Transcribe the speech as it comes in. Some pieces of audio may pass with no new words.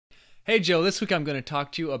Hey Joe, this week I'm going to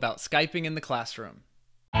talk to you about Skyping in the classroom.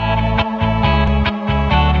 I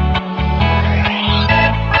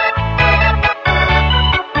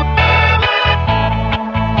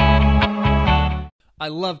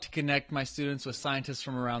love to connect my students with scientists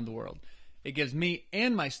from around the world. It gives me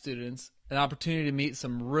and my students an opportunity to meet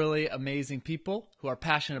some really amazing people who are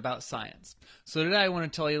passionate about science. So today I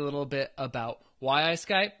want to tell you a little bit about why I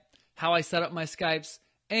Skype, how I set up my Skypes,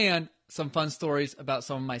 and some fun stories about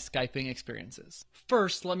some of my Skyping experiences.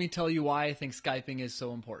 First, let me tell you why I think Skyping is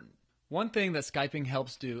so important. One thing that Skyping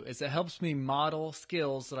helps do is it helps me model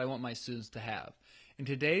skills that I want my students to have. In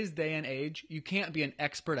today's day and age, you can't be an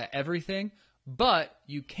expert at everything, but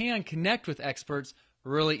you can connect with experts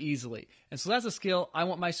really easily. And so that's a skill I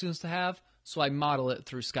want my students to have, so I model it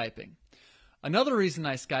through Skyping. Another reason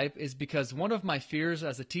I Skype is because one of my fears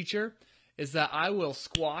as a teacher is that I will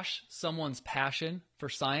squash someone's passion for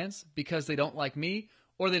science because they don't like me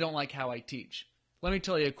or they don't like how I teach. Let me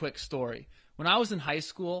tell you a quick story. When I was in high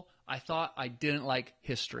school, I thought I didn't like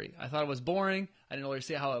history. I thought it was boring. I didn't really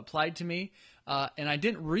see how it applied to me. And I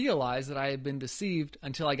didn't realize that I had been deceived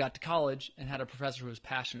until I got to college and had a professor who was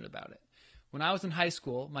passionate about it. When I was in high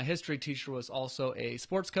school, my history teacher was also a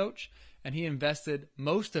sports coach, and he invested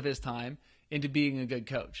most of his time into being a good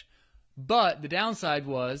coach. But the downside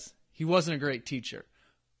was he wasn't a great teacher.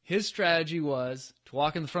 His strategy was to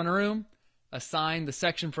walk in the front of the room, assign the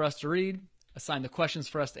section for us to read, assign the questions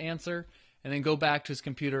for us to answer, and then go back to his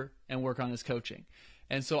computer and work on his coaching.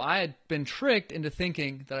 And so I had been tricked into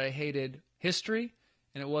thinking that I hated history,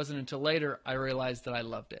 and it wasn't until later I realized that I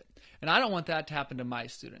loved it. And I don't want that to happen to my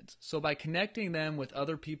students. So by connecting them with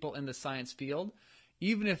other people in the science field,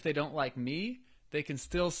 even if they don't like me, they can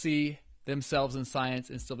still see themselves in science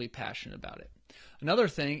and still be passionate about it. Another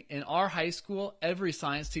thing, in our high school, every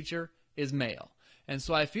science teacher is male. And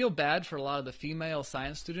so I feel bad for a lot of the female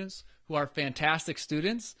science students who are fantastic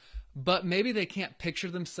students, but maybe they can't picture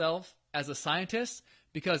themselves as a scientist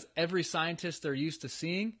because every scientist they're used to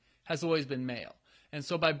seeing has always been male. And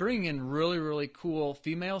so by bringing in really, really cool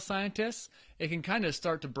female scientists, it can kind of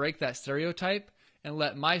start to break that stereotype and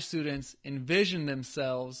let my students envision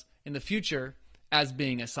themselves in the future as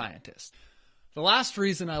being a scientist. The last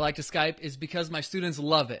reason I like to Skype is because my students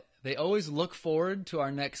love it. They always look forward to our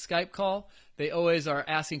next Skype call. They always are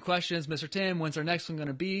asking questions, Mr. Tim, when's our next one going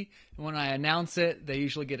to be? And when I announce it, they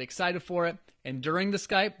usually get excited for it. And during the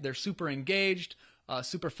Skype, they're super engaged,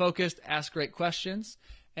 super focused, ask great questions.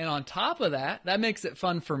 And on top of that, that makes it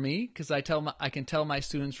fun for me because I can tell my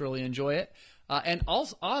students really enjoy it. And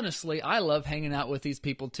also, honestly, I love hanging out with these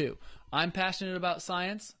people too. I'm passionate about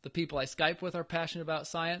science. The people I Skype with are passionate about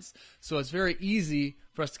science. So it's very easy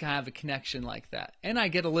for us to kind of have a connection like that. And I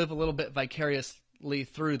get to live a little bit vicariously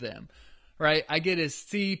through them, right? I get to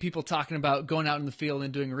see people talking about going out in the field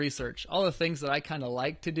and doing research. All the things that I kind of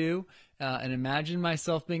like to do and imagine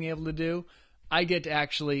myself being able to do, I get to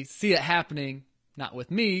actually see it happening, not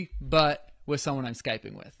with me, but with someone I'm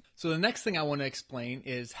Skyping with. So the next thing I want to explain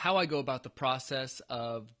is how I go about the process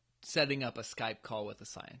of setting up a Skype call with a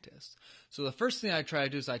scientist. So the first thing I try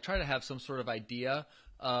to do is I try to have some sort of idea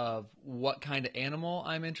of what kind of animal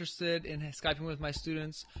I'm interested in Skyping with my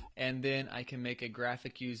students, and then I can make a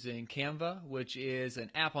graphic using Canva, which is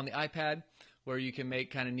an app on the iPad where you can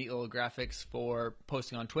make kind of neat little graphics for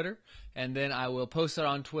posting on Twitter. And then I will post it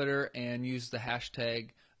on Twitter and use the hashtag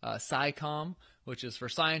SciComm, which is for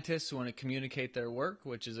scientists who want to communicate their work,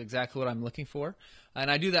 which is exactly what I'm looking for. And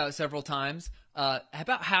I do that several times.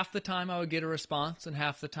 About half the time I would get a response, and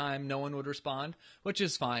half the time no one would respond, which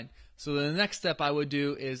is fine. So the next step I would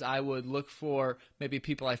do is I would look for maybe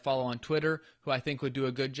people I follow on Twitter who I think would do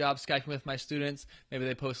a good job Skyping with my students. Maybe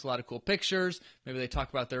they post a lot of cool pictures. Maybe they talk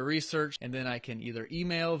about their research, and then I can either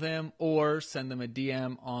email them or send them a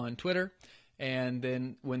DM on Twitter. And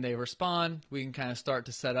then when they respond, we can kind of start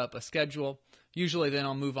to set up a schedule. Usually then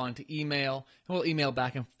I'll move on to email, and we'll email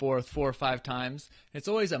back and forth 4 or 5 times. It's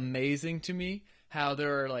always amazing to me how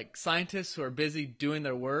there are like scientists who are busy doing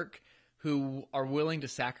their work who are willing to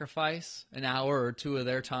sacrifice an hour or 2 of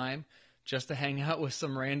their time just to hang out with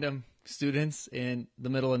some random students in the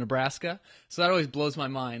middle of Nebraska. So that always blows my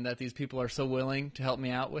mind that these people are so willing to help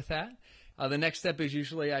me out with that. The next step is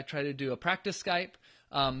usually I try to do a practice Skype.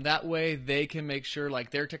 That way they can make sure like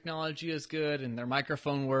their technology is good and their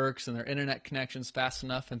microphone works and their internet connection's fast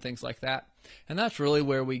enough and things like that. And that's really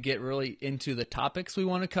where we get really into the topics we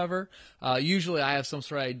want to cover. Usually I have some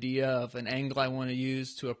sort of idea of an angle I want to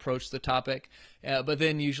use to approach the topic, but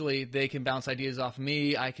then usually they can bounce ideas off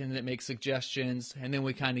me, I can make suggestions, and then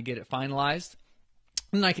we kind of get it finalized.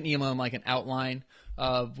 And I can email them like an outline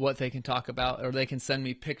of what they can talk about, or they can send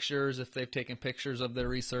me pictures if they've taken pictures of their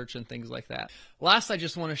research and things like that. Last, I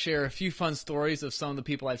just want to share a few fun stories of some of the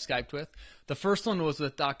people I've Skyped with. The first one was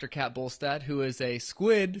with Dr. Kat Bolstad, who is a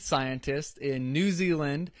squid scientist in New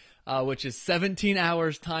Zealand, which is 17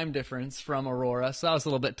 hours time difference from Aurora, so that was a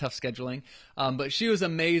little bit tough scheduling. But she was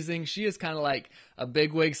amazing. She is kind of like a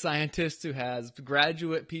bigwig scientist who has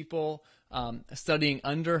graduate people studying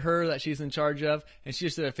under her that she's in charge of, and she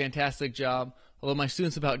just did a fantastic job. Although my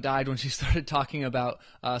students about died when she started talking about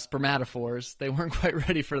spermatophores. They weren't quite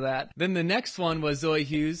ready for that. Then the next one was Zoe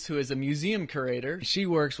Hughes, who is a museum curator. She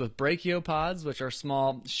works with brachiopods, which are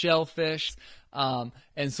small shellfish.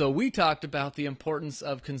 And so we talked about the importance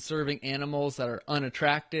of conserving animals that are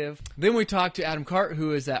unattractive. Then we talked to Adam Cart,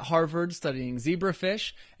 who is at Harvard studying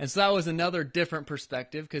zebrafish. And so that was another different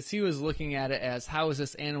perspective, because he was looking at it as, how is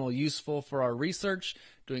this animal useful for our research,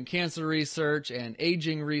 doing cancer research and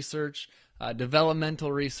aging research,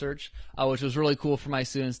 developmental research, which was really cool for my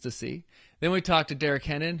students to see. Then we talked to Derek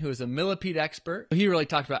Hennon, who is a millipede expert. He really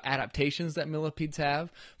talked about adaptations that millipedes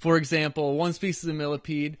have. For example, one species of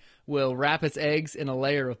millipede will wrap its eggs in a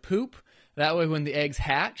layer of poop. That way when the eggs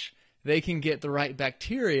hatch, they can get the right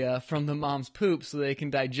bacteria from the mom's poop so they can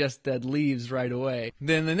digest dead leaves right away.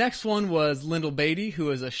 Then the next one was Lyndall Beatty, who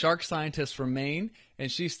is a shark scientist from Maine,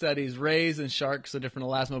 and she studies rays and sharks, so different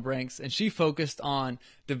elasmobranchs, and she focused on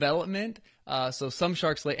development. So some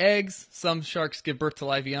sharks lay eggs, some sharks give birth to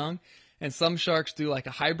live young, and some sharks do like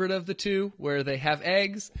a hybrid of the two, where they have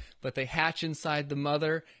eggs, but they hatch inside the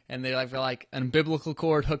mother, and they have like an umbilical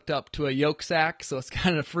cord hooked up to a yolk sac, so it's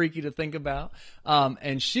kind of freaky to think about.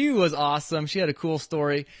 And she was awesome. She had a cool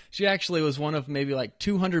story. She actually was one of maybe like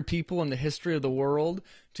 200 people in the history of the world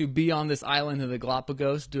to be on this island of the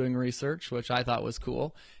Galapagos doing research, which I thought was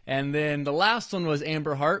cool. And then the last one was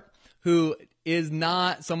Amber Hart, who is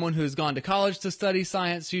not someone who's gone to college to study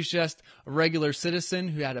science. She's just a regular citizen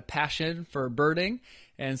who had a passion for birding.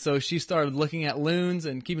 And so she started looking at loons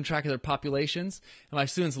and keeping track of their populations. And my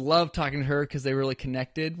students loved talking to her because they really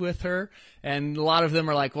connected with her. And a lot of them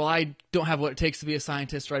are like, well, I don't have what it takes to be a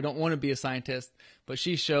scientist, or I don't want to be a scientist. But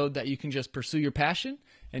she showed that you can just pursue your passion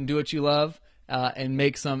and do what you love and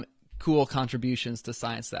make some cool contributions to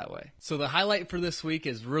science that way. So the highlight for this week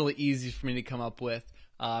is really easy for me to come up with.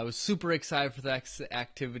 I was super excited for that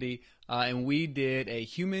activity, and we did a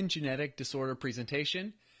human genetic disorder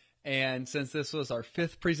presentation. And since this was our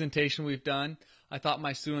 5th presentation we've done, I thought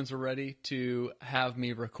my students were ready to have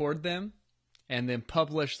me record them and then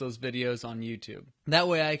publish those videos on YouTube. That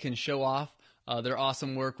way I can show off their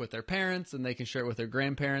awesome work with their parents, and they can share it with their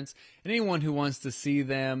grandparents. And anyone who wants to see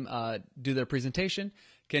them do their presentation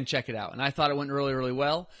can check it out. And I thought it went really, really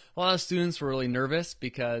well. A lot of students were really nervous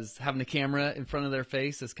because having a camera in front of their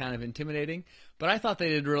face is kind of intimidating, but I thought they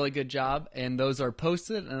did a really good job, and those are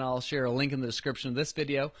posted, and I'll share a link in the description of this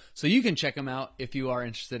video so you can check them out if you are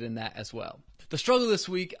interested in that as well. The struggle this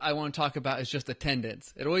week I want to talk about is just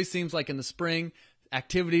attendance. It always seems like in the spring,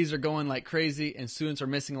 activities are going like crazy and students are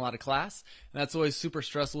missing a lot of class, and that's always super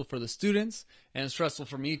stressful for the students, and it's stressful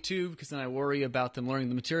for me too, because then I worry about them learning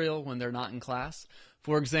the material when they're not in class.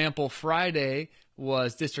 For example, Friday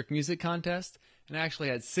was district music contest, and I actually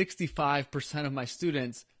had 65% of my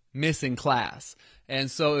students missing class. And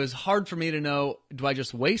so it was hard for me to know, do I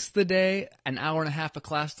just waste the day, an hour and a half of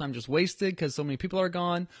class time just wasted because so many people are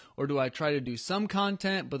gone, or do I try to do some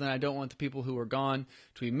content, but then I don't want the people who are gone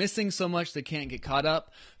to be missing so much they can't get caught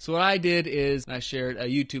up. So what I did is I shared a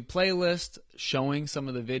YouTube playlist showing some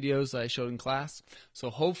of the videos that I showed in class. So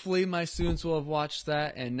hopefully my students will have watched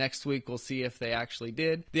that, and next week we'll see if they actually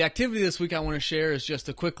did. The activity this week I want to share is just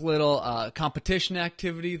a quick little competition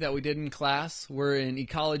activity that we did in class. We're in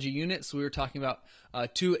ecology unit, so we were talking about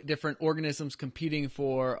 2 different organisms competing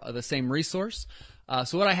for the same resource.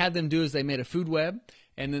 So what I had them do is they made a food web,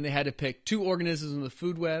 and then they had to pick 2 organisms in the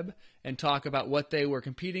food web and talk about what they were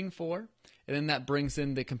competing for. And then that brings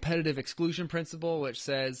in the competitive exclusion principle, which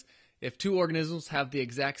says if 2 organisms have the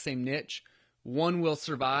exact same niche, one will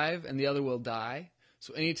survive and the other will die.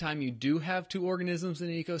 So anytime you do have 2 organisms in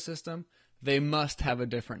an ecosystem, they must have a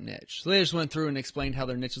different niche. So they just went through and explained how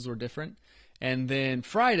their niches were different. And then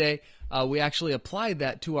Friday, we actually applied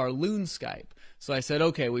that to our loon Skype. So I said,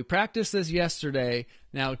 okay, we practiced this yesterday.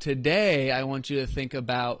 Now today, I want you to think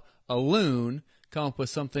about a loon, come up with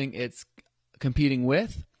something it's competing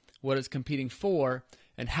with, what it's competing for,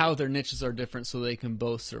 and how their niches are different so they can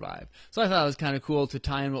both survive. So I thought it was kind of cool to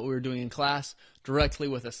tie in what we were doing in class directly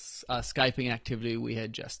with a Skyping activity we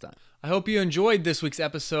had just done. I hope you enjoyed this week's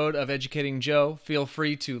episode of Educating Joe. Feel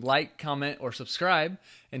free to like, comment, or subscribe.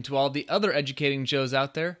 And to all the other Educating Joes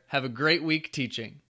out there, have a great week teaching.